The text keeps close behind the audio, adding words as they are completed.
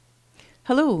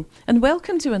Hello, and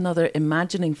welcome to another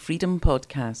Imagining Freedom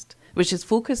podcast, which is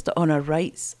focused on our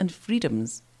rights and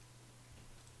freedoms.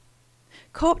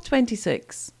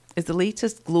 COP26 is the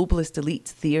latest globalist elite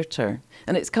theatre,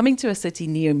 and it's coming to a city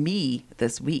near me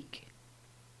this week.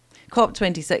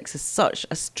 COP26 is such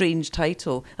a strange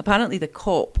title. Apparently the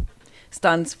COP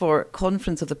stands for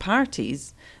Conference of the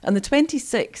Parties, and the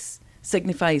 26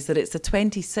 signifies that it's the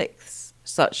 26th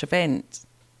such event.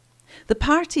 The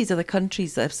parties are the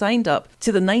countries that have signed up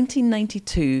to the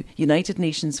 1992 United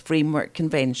Nations Framework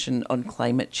Convention on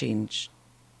Climate Change.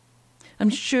 I'm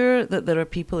sure that there are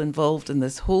people involved in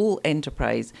this whole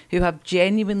enterprise who have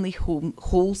genuinely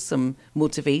wholesome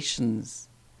motivations.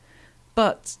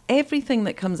 But everything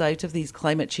that comes out of these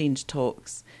climate change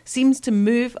talks seems to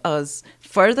move us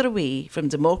further away from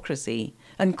democracy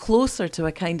and closer to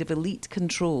a kind of elite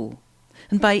control.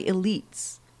 And by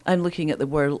elites, I'm looking at the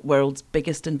world's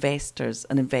biggest investors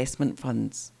and investment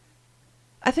funds.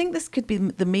 I think this could be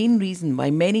the main reason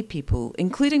why many people,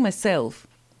 including myself,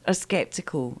 are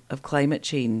sceptical of climate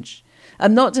change.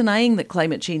 I'm not denying that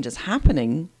climate change is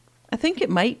happening. I think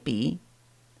it might be.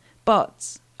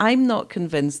 But I'm not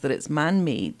convinced that it's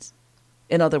man-made.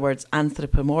 In other words,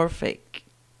 anthropomorphic.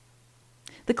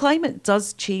 The climate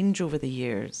does change over the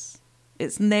years.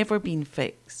 It's never been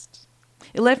fixed.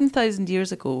 11,000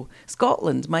 years ago,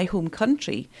 Scotland, my home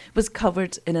country, was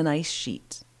covered in an ice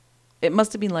sheet. It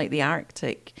must have been like the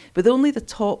Arctic, with only the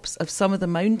tops of some of the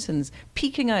mountains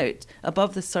peeking out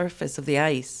above the surface of the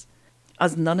ice,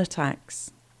 as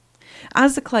nunataks.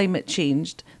 As the climate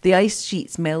changed, the ice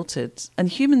sheets melted and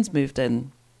humans moved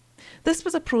in. This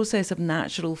was a process of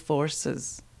natural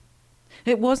forces.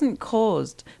 It wasn't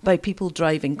caused by people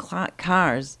driving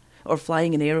cars or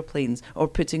flying in aeroplanes or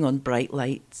putting on bright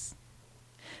lights.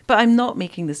 But I'm not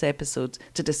making this episode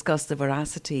to discuss the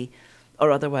veracity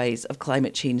or otherwise of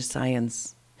climate change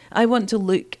science. I want to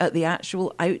look at the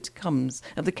actual outcomes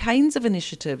of the kinds of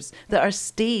initiatives that are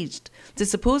staged to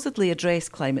supposedly address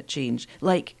climate change,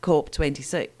 like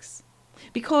COP26.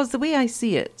 Because the way I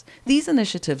see it, these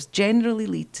initiatives generally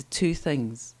lead to two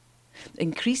things: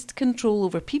 increased control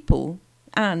over people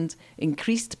and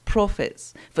increased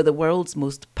profits for the world's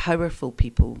most powerful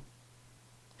people.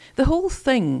 The whole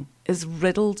thing is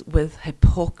riddled with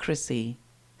hypocrisy.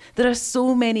 There are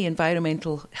so many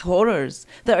environmental horrors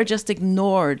that are just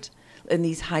ignored in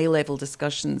these high-level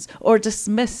discussions or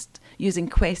dismissed using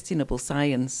questionable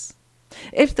science.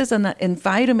 If there's an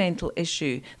environmental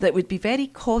issue that would be very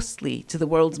costly to the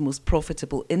world's most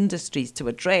profitable industries to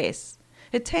address,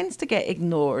 it tends to get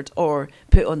ignored or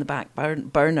put on the back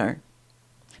burner.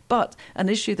 But an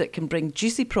issue that can bring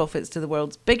juicy profits to the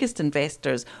world's biggest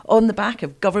investors on the back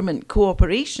of government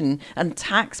cooperation and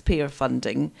taxpayer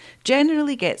funding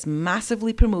generally gets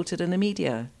massively promoted in the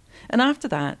media. And after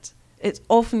that, it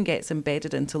often gets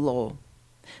embedded into law.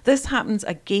 This happens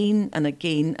again and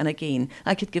again and again.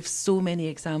 I could give so many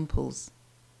examples.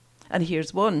 And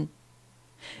here's one.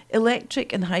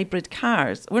 Electric and hybrid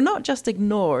cars were not just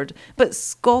ignored, but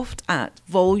scoffed at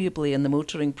volubly in the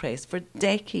motoring press for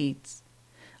decades,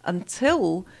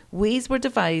 until ways were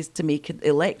devised to make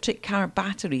electric car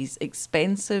batteries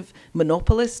expensive,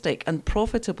 monopolistic and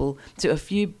profitable to a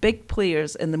few big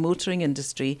players in the motoring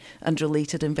industry and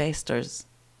related investors.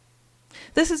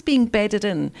 This is being bedded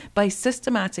in by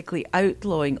systematically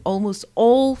outlawing almost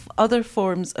all other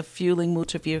forms of fuelling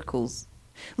motor vehicles.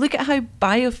 Look at how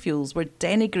biofuels were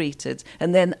denigrated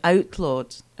and then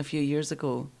outlawed a few years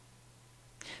ago.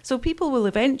 So people will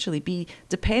eventually be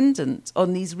dependent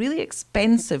on these really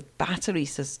expensive battery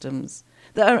systems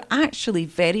that are actually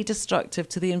very destructive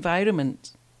to the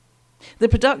environment. The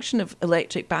production of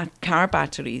electric car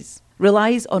batteries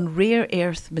relies on rare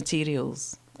earth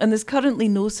materials, and there's currently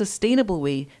no sustainable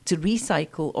way to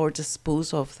recycle or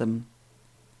dispose of them.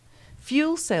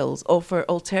 Fuel cells offer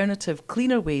alternative,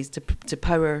 cleaner ways to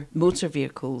power motor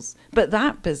vehicles, but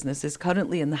that business is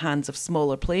currently in the hands of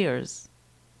smaller players.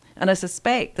 And I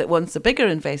suspect that once the bigger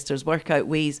investors work out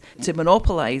ways to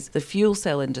monopolise the fuel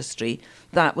cell industry,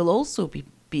 that will also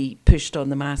be pushed on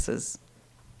the masses.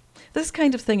 This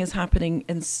kind of thing is happening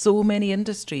in so many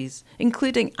industries,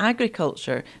 including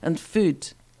agriculture and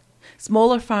food.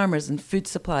 Smaller farmers and food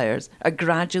suppliers are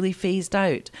gradually phased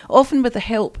out, often with the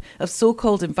help of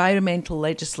so-called environmental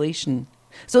legislation,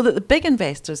 so that the big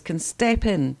investors can step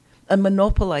in and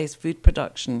monopolise food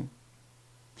production.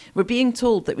 We're being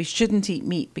told that we shouldn't eat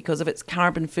meat because of its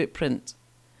carbon footprint.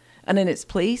 And in its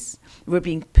place, we're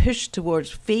being pushed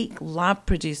towards fake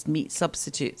lab-produced meat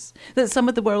substitutes that some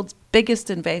of the world's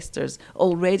biggest investors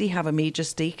already have a major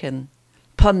stake in.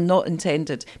 Pun not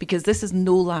intended, because this is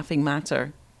no laughing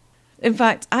matter. In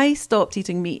fact, I stopped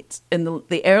eating meat in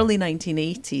the early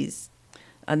 1980s,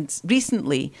 and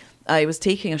recently I was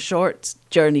taking a short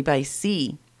journey by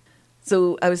sea.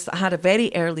 So I had a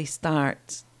very early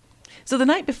start. So the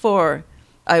night before,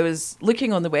 I was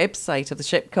looking on the website of the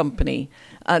ship company,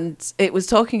 and it was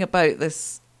talking about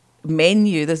this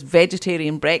menu, this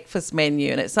vegetarian breakfast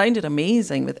menu, and it sounded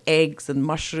amazing with eggs and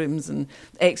mushrooms and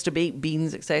extra baked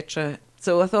beans, etc.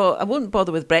 So I thought, I won't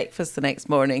bother with breakfast the next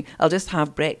morning. I'll just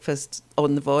have breakfast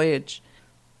on the voyage.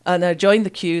 And I joined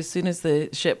the queue as soon as the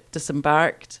ship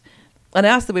disembarked. And I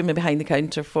asked the woman behind the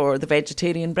counter for the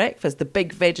vegetarian breakfast, the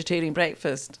big vegetarian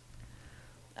breakfast.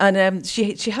 And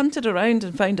she hunted around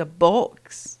and found a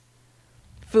box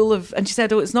full of, and she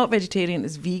said, oh, it's not vegetarian,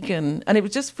 it's vegan. And it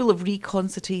was just full of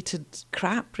reconstituted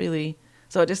crap, really.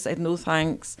 So I just said, no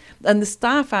thanks. And the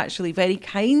staff actually very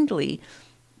kindly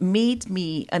made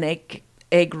me an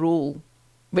egg roll,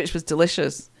 which was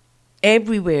delicious.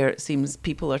 Everywhere, it seems,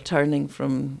 people are turning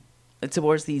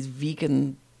towards these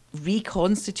vegan,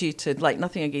 reconstituted, like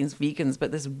nothing against vegans,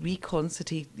 but this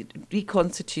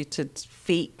reconstituted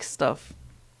fake stuff.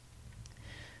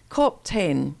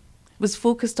 COP10 was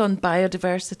focused on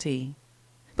biodiversity,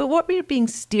 but what we're being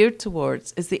steered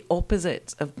towards is the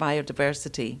opposite of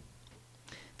biodiversity.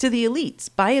 To the elites,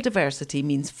 biodiversity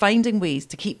means finding ways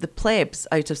to keep the plebs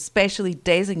out of specially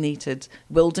designated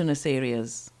wilderness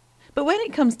areas. But when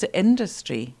it comes to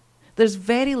industry, there's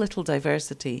very little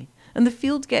diversity, and the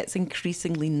field gets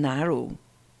increasingly narrow.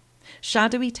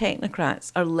 Shadowy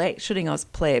technocrats are lecturing us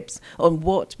plebs on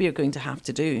what we are going to have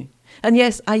to do. And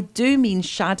yes, I do mean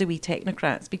shadowy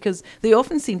technocrats, because they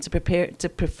often seem to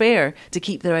prefer to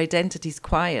keep their identities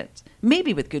quiet,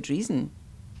 maybe with good reason.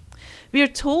 We are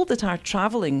told that our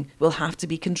travelling will have to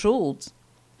be controlled.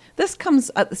 This comes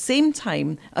at the same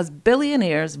time as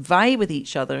billionaires vie with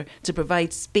each other to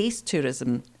provide space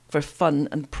tourism for fun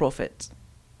and profit.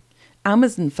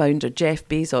 Amazon founder Jeff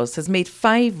Bezos has made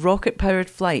 5 rocket-powered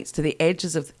flights to the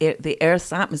edges of the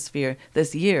Earth's atmosphere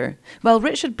this year, while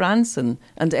Richard Branson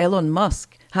and Elon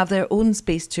Musk have their own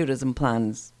space tourism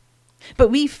plans.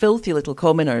 But we filthy little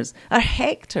commoners are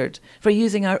hectored for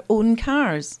using our own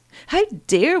cars. How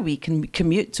dare we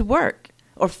commute to work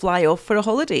or fly off for a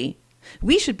holiday?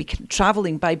 We should be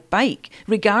travelling by bike,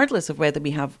 regardless of whether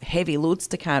we have heavy loads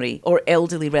to carry or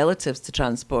elderly relatives to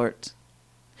transport.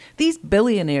 These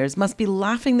billionaires must be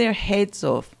laughing their heads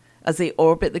off as they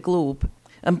orbit the globe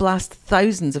and blast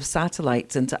thousands of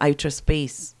satellites into outer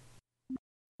space.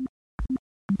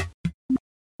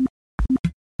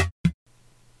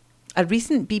 A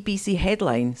recent BBC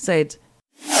headline said,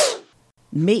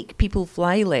 "Make people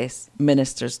fly less,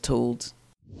 ministers told."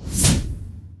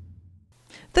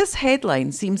 This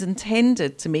headline seems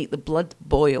intended to make the blood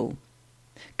boil.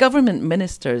 Government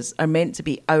ministers are meant to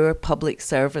be our public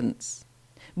servants.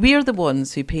 We're the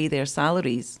ones who pay their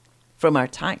salaries from our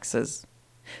taxes.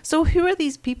 So who are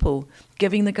these people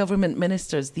giving the government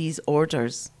ministers these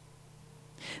orders?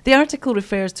 The article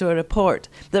refers to a report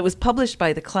that was published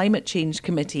by the Climate Change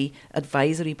Committee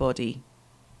advisory body.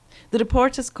 The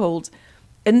report is called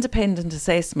Independent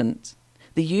Assessment,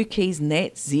 the UK's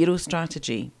Net Zero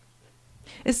Strategy.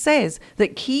 It says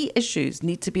that key issues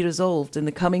need to be resolved in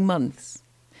the coming months,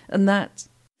 and that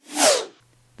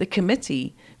the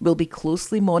committee will be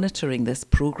closely monitoring this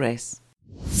progress.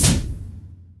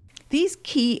 These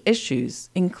key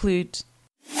issues include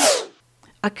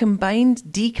a combined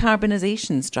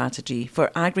decarbonisation strategy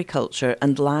for agriculture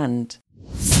and land,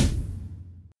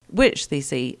 which they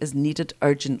say is needed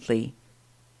urgently.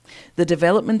 The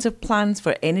development of plans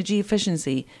for energy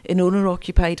efficiency in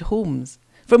owner-occupied homes.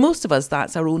 For most of us,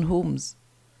 that's our own homes.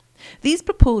 These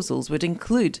proposals would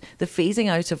include the phasing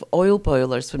out of oil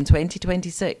boilers from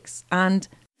 2026 and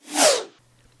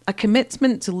a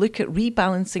commitment to look at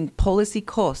rebalancing policy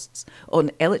costs on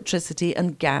electricity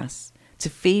and gas to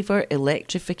favour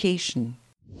electrification.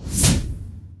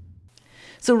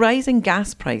 So rising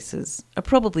gas prices are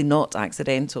probably not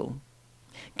accidental.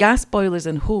 Gas boilers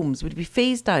in homes would be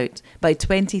phased out by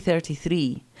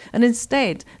 2033, and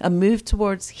instead a move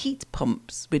towards heat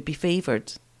pumps would be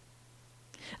favoured.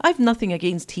 I've nothing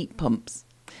against heat pumps.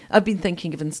 I've been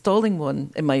thinking of installing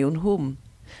one in my own home,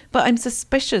 but I'm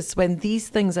suspicious when these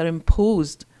things are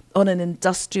imposed on an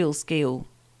industrial scale.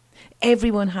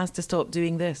 Everyone has to stop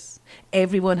doing this.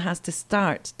 Everyone has to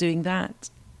start doing that.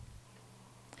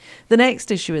 The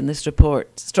next issue in this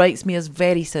report strikes me as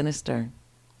very sinister.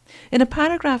 In a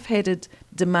paragraph headed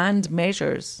Demand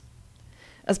Measures,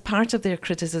 as part of their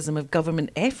criticism of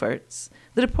government efforts,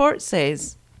 the report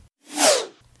says,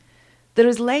 there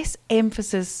is less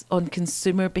emphasis on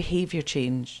consumer behaviour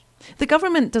change The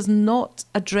government does not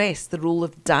address the role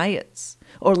of diets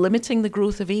or limiting the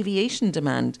growth of aviation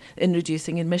demand in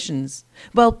reducing emissions,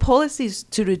 while policies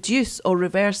to reduce or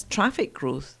reverse traffic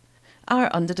growth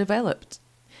are underdeveloped.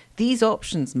 These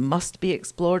options must be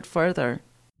explored further.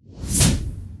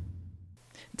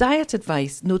 Diet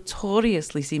advice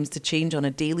notoriously seems to change on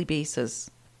a daily basis,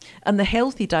 and the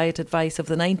healthy diet advice of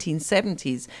the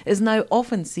 1970s is now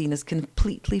often seen as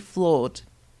completely flawed.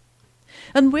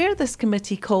 And where this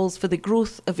committee calls for the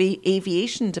growth of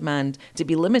aviation demand to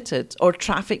be limited or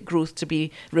traffic growth to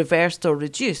be reversed or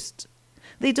reduced,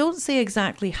 they don't say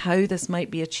exactly how this might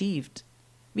be achieved.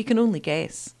 We can only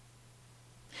guess.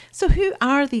 So who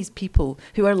are these people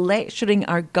who are lecturing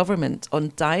our government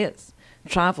on diets,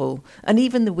 travel, and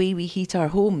even the way we heat our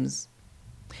homes?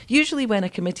 Usually when a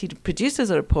committee produces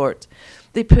a report,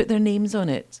 they put their names on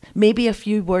it, maybe a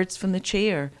few words from the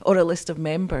chair or a list of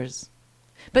members.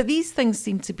 But these things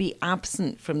seem to be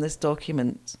absent from this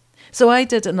document. So I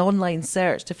did an online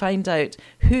search to find out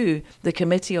who the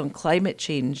Committee on Climate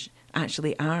Change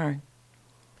actually are.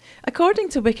 According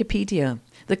to Wikipedia,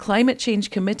 the Climate Change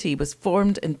Committee was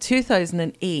formed in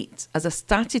 2008 as a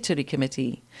statutory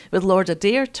committee, with Lord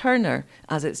Adair Turner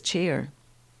as its chair.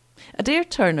 Adair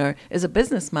Turner is a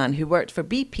businessman who worked for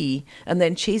BP and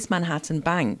then Chase Manhattan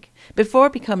Bank, before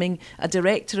becoming a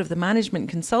director of the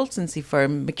management consultancy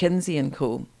firm McKinsey &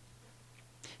 Co.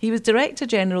 He was Director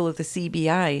General of the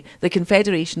CBI, the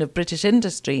Confederation of British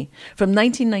Industry, from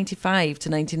 1995 to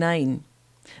 99.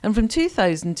 And from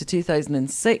 2000 to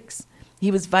 2006, he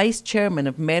was Vice Chairman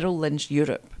of Merrill Lynch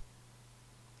Europe.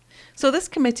 So this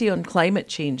Committee on Climate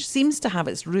Change seems to have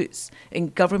its roots in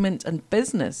government and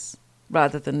business,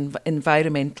 rather than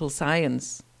environmental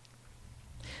science.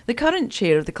 The current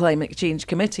chair of the Climate Change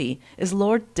Committee is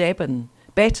Lord Debon,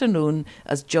 better known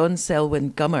as John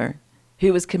Selwyn Gummer,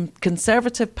 who was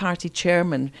Conservative Party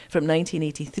chairman from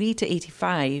 1983 to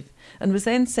 85 and was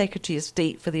then Secretary of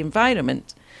State for the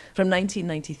Environment from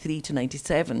 1993 to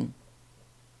 97.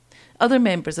 Other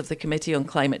members of the Committee on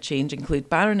Climate Change include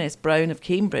Baroness Brown of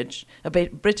Cambridge, a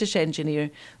British engineer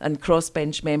and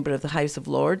crossbench member of the House of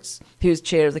Lords, who is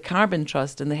chair of the Carbon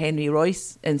Trust and the Henry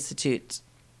Royce Institute.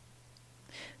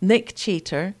 Nick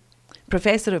Chater,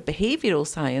 Professor of Behavioural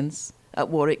Science at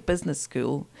Warwick Business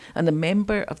School and a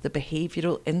member of the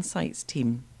Behavioural Insights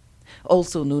team,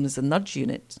 also known as the Nudge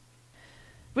Unit,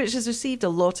 which has received a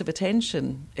lot of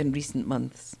attention in recent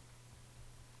months.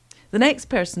 The next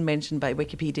person mentioned by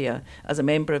Wikipedia as a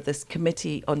member of this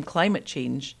Committee on Climate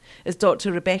Change is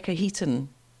Dr. Rebecca Heaton.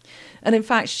 And in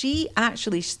fact, she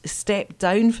actually stepped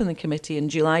down from the committee in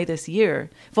July this year,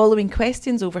 following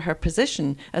questions over her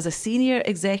position as a senior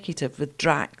executive with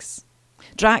Drax.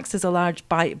 Drax is a large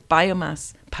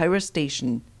biomass power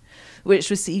station, which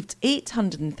received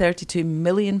 £832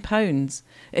 million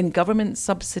in government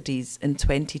subsidies in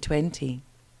 2020.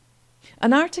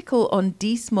 An article on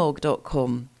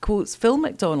dsmog.com quotes Phil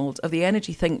MacDonald of the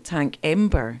energy think tank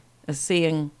Ember as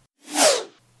saying,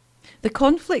 "The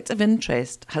conflict of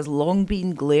interest has long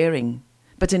been glaring,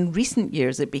 but in recent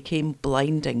years it became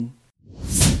blinding."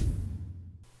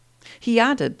 He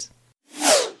added,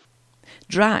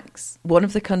 Drax, one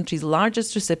of the country's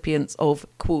largest recipients of,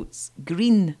 quotes,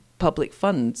 green public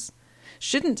funds,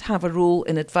 shouldn't have a role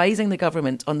in advising the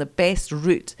government on the best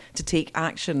route to take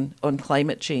action on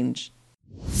climate change.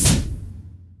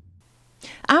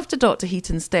 After Dr.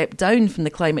 Heaton stepped down from the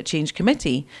Climate Change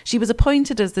Committee, she was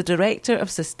appointed as the Director of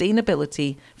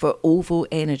Sustainability for OVO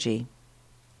Energy.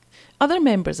 Other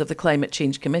members of the Climate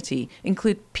Change Committee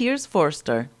include Piers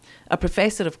Forster, a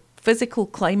Professor of Physical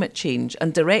Climate Change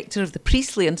and Director of the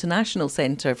Priestley International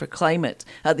Centre for Climate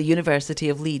at the University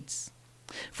of Leeds.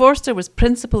 Forster was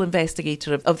Principal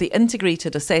Investigator of the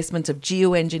Integrated Assessment of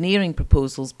Geoengineering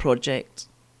Proposals project.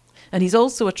 And he's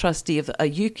also a trustee of a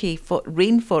UK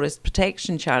rainforest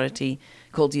protection charity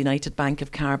called United Bank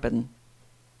of Carbon.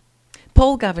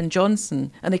 Paul Gavin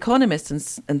Johnson, an economist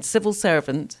and civil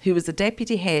servant who was the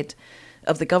deputy head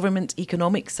of the Government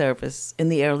Economic Service in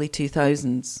the early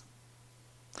 2000s.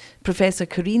 Professor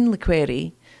Corinne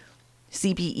Lequery,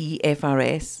 CBE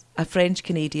FRS, a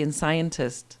French-Canadian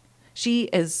scientist. She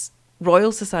is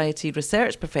Royal Society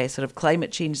Research Professor of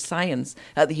Climate Change Science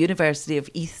at the University of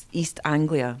East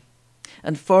Anglia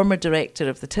and former director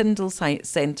of the Tyndall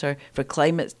Centre for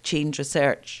Climate Change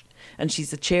Research, and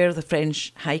she's the chair of the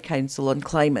French High Council on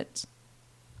Climate.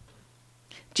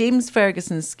 James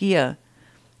Ferguson Skia,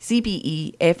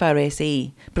 CBE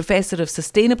FRSA, Professor of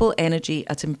Sustainable Energy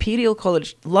at Imperial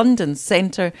College London's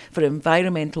Centre for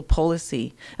Environmental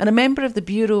Policy and a member of the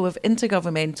Bureau of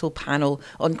Intergovernmental Panel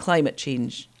on Climate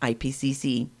Change,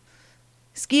 IPCC.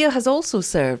 Skia has also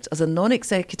served as a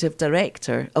non-executive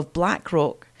director of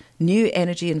BlackRock New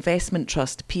Energy Investment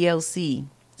Trust plc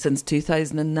since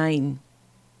 2009.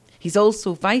 He's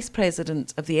also Vice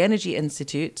President of the Energy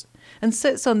Institute and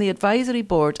sits on the advisory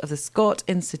board of the Scott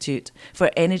Institute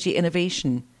for Energy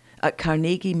Innovation at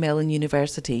Carnegie Mellon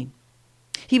University.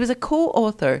 He was a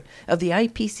co-author of the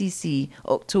IPCC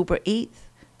October 8th,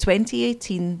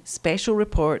 2018 special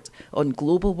report on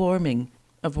global warming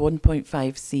of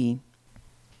 1.5C.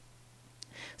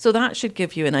 So that should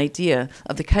give you an idea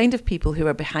of the kind of people who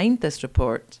are behind this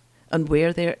report and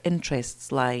where their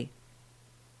interests lie.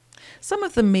 Some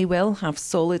of them may well have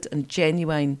solid and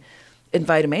genuine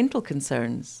environmental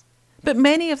concerns, but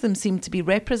many of them seem to be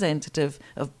representative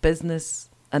of business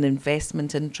and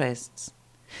investment interests.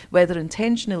 Whether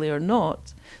intentionally or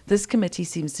not, this committee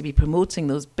seems to be promoting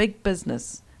those big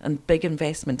business and big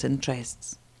investment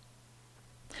interests.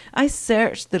 I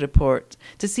searched the report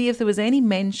to see if there was any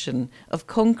mention of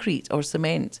concrete or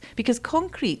cement, because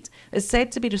concrete is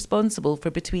said to be responsible for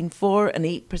between 4 and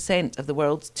 8% of the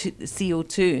world's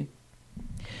CO2.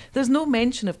 There's no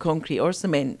mention of concrete or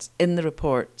cement in the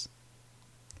report.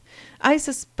 I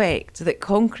suspect that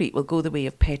concrete will go the way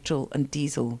of petrol and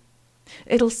diesel.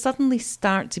 It'll suddenly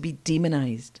start to be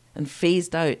demonised and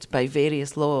phased out by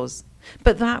various laws.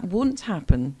 But that won't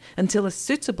happen until a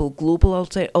suitable global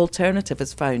alternative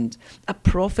is found, a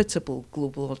profitable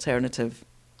global alternative.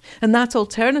 And that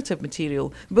alternative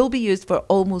material will be used for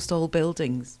almost all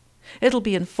buildings. It'll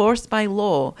be enforced by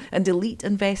law and elite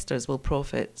investors will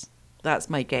profit.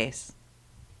 That's my guess.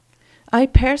 I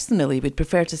personally would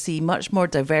prefer to see much more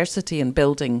diversity in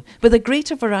building, with a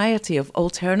greater variety of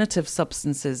alternative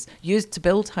substances used to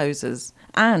build houses,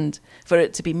 and for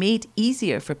it to be made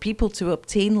easier for people to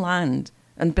obtain land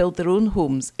and build their own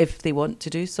homes if they want to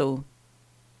do so.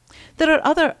 There are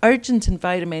other urgent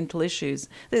environmental issues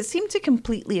that seem to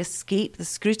completely escape the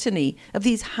scrutiny of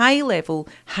these high-level,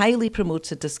 highly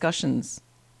promoted discussions.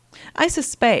 I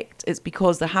suspect it's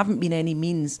because there haven't been any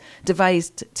means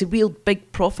devised to wield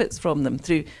big profits from them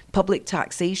through public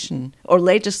taxation or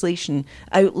legislation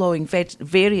outlawing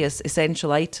various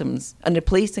essential items and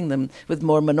replacing them with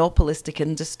more monopolistic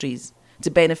industries to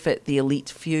benefit the elite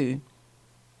few.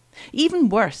 Even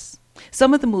worse,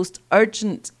 some of the most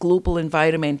urgent global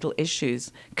environmental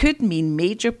issues could mean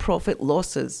major profit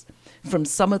losses from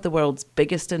some of the world's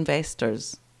biggest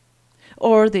investors.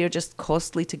 Or they are just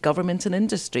costly to government and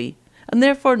industry, and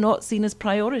therefore not seen as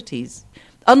priorities,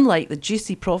 unlike the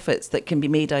juicy profits that can be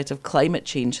made out of climate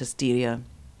change hysteria.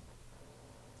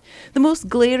 The most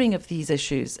glaring of these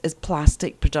issues is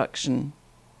plastic production.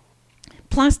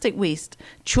 Plastic waste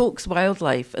chokes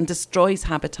wildlife and destroys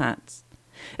habitats.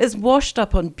 It's washed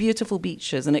up on beautiful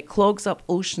beaches and it clogs up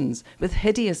oceans with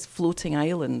hideous floating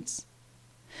islands.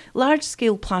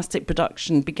 Large-scale plastic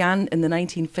production began in the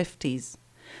 1950s.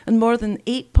 And more than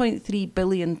 8.3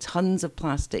 billion tonnes of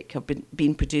plastic have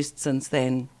been produced since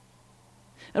then.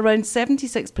 Around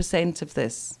 76% of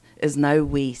this is now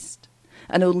waste,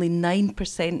 and only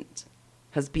 9%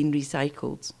 has been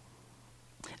recycled.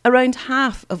 Around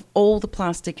half of all the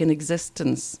plastic in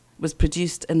existence was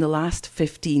produced in the last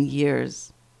 15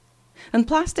 years. And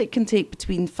plastic can take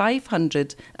between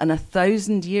 500 and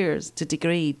 1,000 years to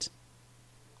degrade.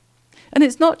 And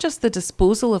it's not just the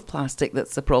disposal of plastic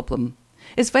that's the problem.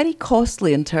 It's very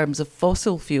costly in terms of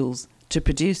fossil fuels to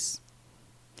produce.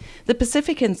 The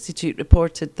Pacific Institute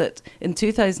reported that in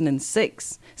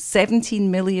 2006,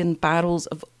 17 million barrels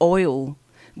of oil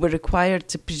were required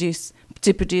to produce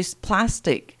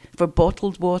plastic for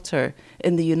bottled water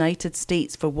in the United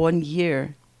States for 1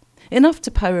 year, enough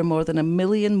to power more than 1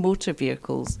 million motor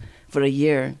vehicles for a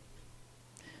year.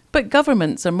 But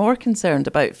governments are more concerned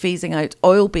about phasing out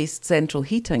oil-based central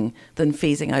heating than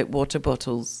phasing out water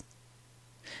bottles.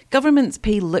 Governments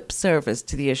pay lip service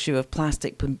to the issue of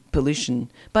plastic pollution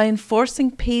by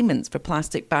enforcing payments for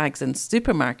plastic bags in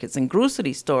supermarkets and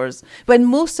grocery stores when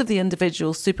most of the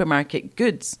individual supermarket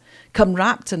goods come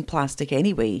wrapped in plastic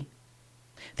anyway.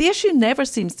 The issue never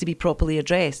seems to be properly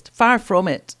addressed, far from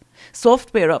it.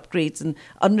 Software upgrades and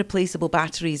unreplaceable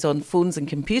batteries on phones and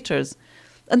computers,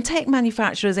 and tech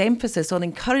manufacturers' emphasis on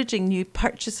encouraging new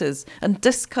purchases and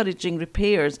discouraging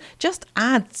repairs just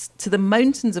adds to the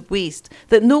mountains of waste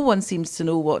that no one seems to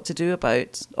know what to do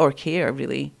about, or care,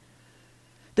 really.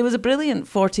 There was a brilliant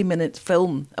 40-minute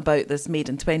film about this made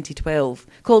in 2012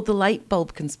 called The Light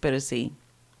Bulb Conspiracy.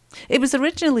 It was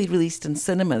originally released in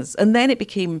cinemas and then it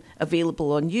became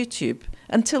available on YouTube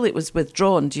until it was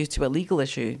withdrawn due to a legal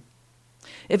issue.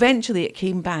 Eventually it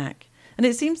came back, and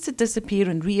it seems to disappear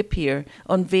and reappear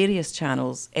on various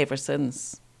channels ever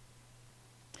since.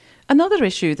 Another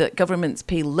issue that governments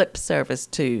pay lip service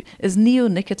to is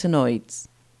neonicotinoids.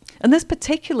 And this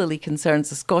particularly concerns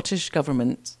the Scottish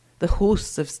Government, the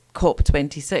hosts of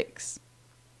COP26.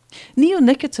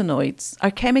 Neonicotinoids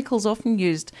are chemicals often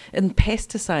used in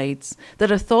pesticides that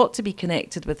are thought to be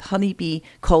connected with honeybee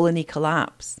colony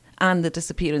collapse and the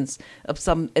disappearance of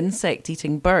some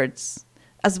insect-eating birds,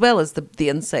 as well as the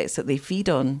insects that they feed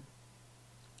on.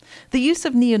 The use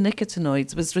of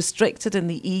neonicotinoids was restricted in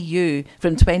the EU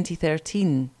from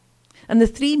 2013, and the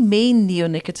 3 main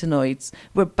neonicotinoids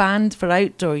were banned for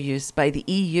outdoor use by the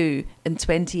EU in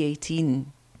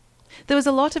 2018. There was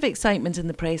a lot of excitement in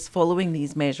the press following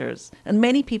these measures, and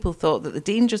many people thought that the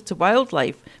dangers to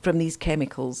wildlife from these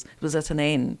chemicals was at an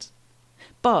end.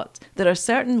 But there are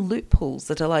certain loopholes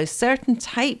that allow certain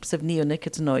types of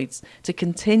neonicotinoids to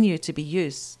continue to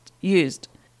be used.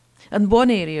 And one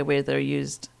area where they're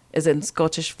used is in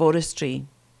Scottish forestry.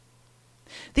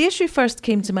 The issue first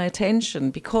came to my attention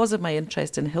because of my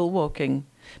interest in hill walking,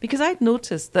 because I'd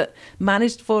noticed that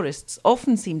managed forests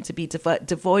often seem to be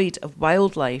devoid of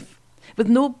wildlife, with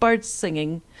no birds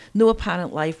singing, no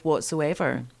apparent life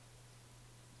whatsoever.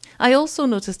 I also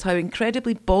noticed how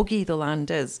incredibly boggy the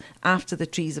land is after the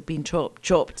trees have been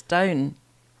chopped down.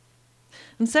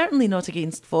 I'm certainly not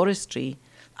against forestry.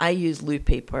 I use loo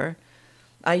paper,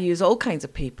 I use all kinds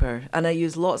of paper, and I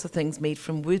use lots of things made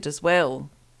from wood as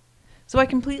well. So I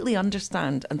completely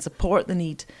understand and support the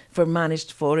need for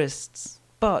managed forests.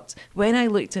 But when I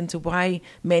looked into why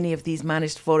many of these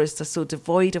managed forests are so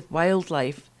devoid of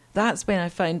wildlife, that's when I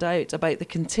found out about the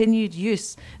continued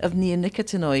use of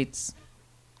neonicotinoids.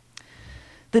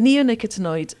 The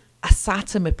neonicotinoid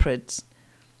acetamiprid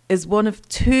is one of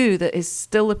 2 that is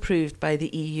still approved by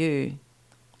the EU.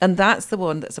 And that's the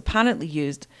one that's apparently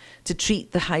used to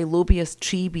treat the Hylobaeus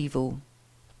tree weevil.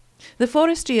 The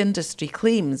forestry industry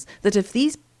claims that if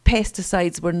these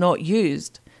pesticides were not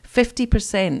used,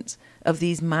 50% of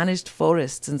these managed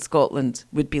forests in Scotland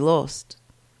would be lost.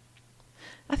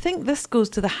 I think this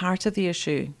goes to the heart of the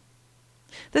issue.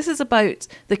 This is about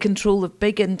the control of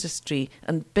big industry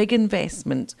and big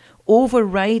investment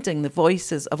overriding the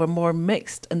voices of a more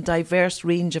mixed and diverse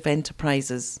range of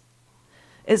enterprises.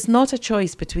 It's not a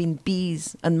choice between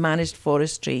bees and managed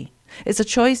forestry. It's a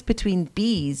choice between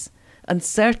bees and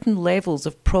certain levels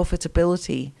of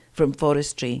profitability from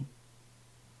forestry.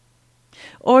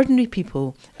 Ordinary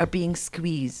people are being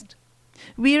squeezed.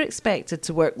 We're expected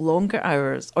to work longer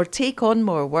hours or take on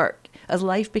more work as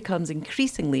life becomes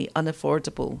increasingly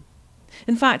unaffordable.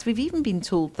 In fact, we've even been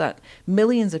told that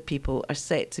millions of people are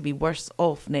set to be worse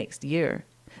off next year,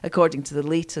 according to the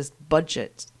latest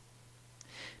budget.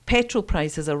 Petrol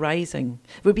prices are rising.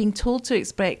 We're being told to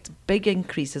expect big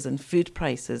increases in food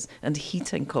prices and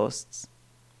heating costs.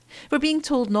 We're being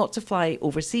told not to fly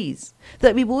overseas,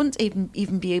 that we won't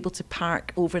even be able to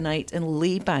park overnight in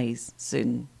laybys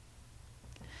soon.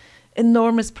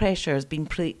 Enormous pressure has been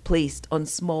placed on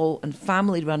small and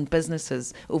family-run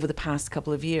businesses over the past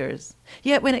couple of years.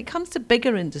 Yet when it comes to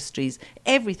bigger industries,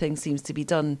 everything seems to be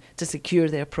done to secure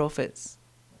their profits.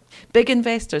 Big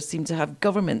investors seem to have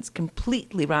governments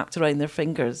completely wrapped around their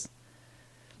fingers.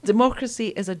 Democracy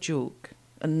is a joke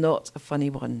and not a funny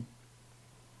one.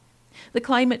 The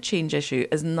climate change issue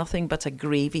is nothing but a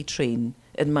gravy train,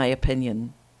 in my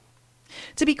opinion.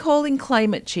 To be calling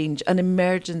climate change an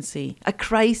emergency, a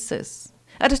crisis,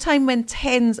 at a time when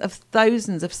tens of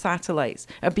thousands of satellites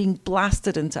are being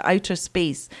blasted into outer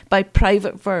space by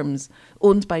private firms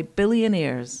owned by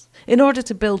billionaires in order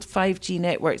to build 5G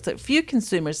networks that few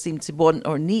consumers seem to want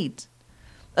or need,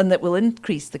 and that will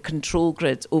increase the control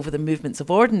grid over the movements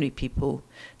of ordinary people,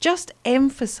 just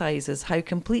emphasises how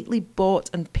completely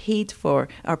bought and paid for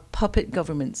our puppet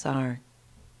governments are.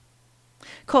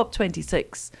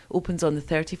 COP26 opens on the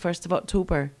 31st of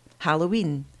October,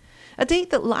 Halloween, a date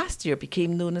that last year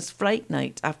became known as Fright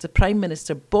Night after Prime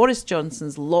Minister Boris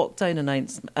Johnson's lockdown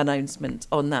announcement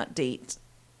on that date.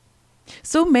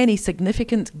 So many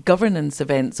significant governance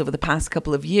events over the past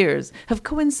couple of years have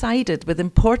coincided with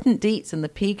important dates in the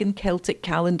pagan Celtic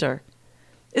calendar.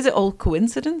 Is it all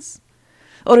coincidence?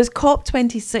 Or is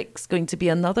COP26 going to be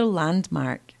another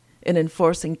landmark in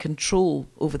enforcing control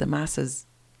over the masses?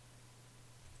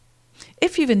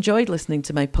 If you've enjoyed listening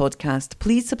to my podcast,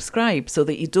 please subscribe so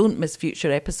that you don't miss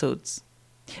future episodes.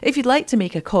 If you'd like to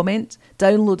make a comment,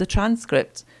 download a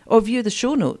transcript, or view the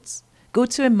show notes, go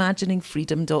to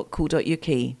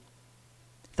imaginingfreedom.co.uk.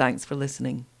 Thanks for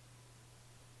listening.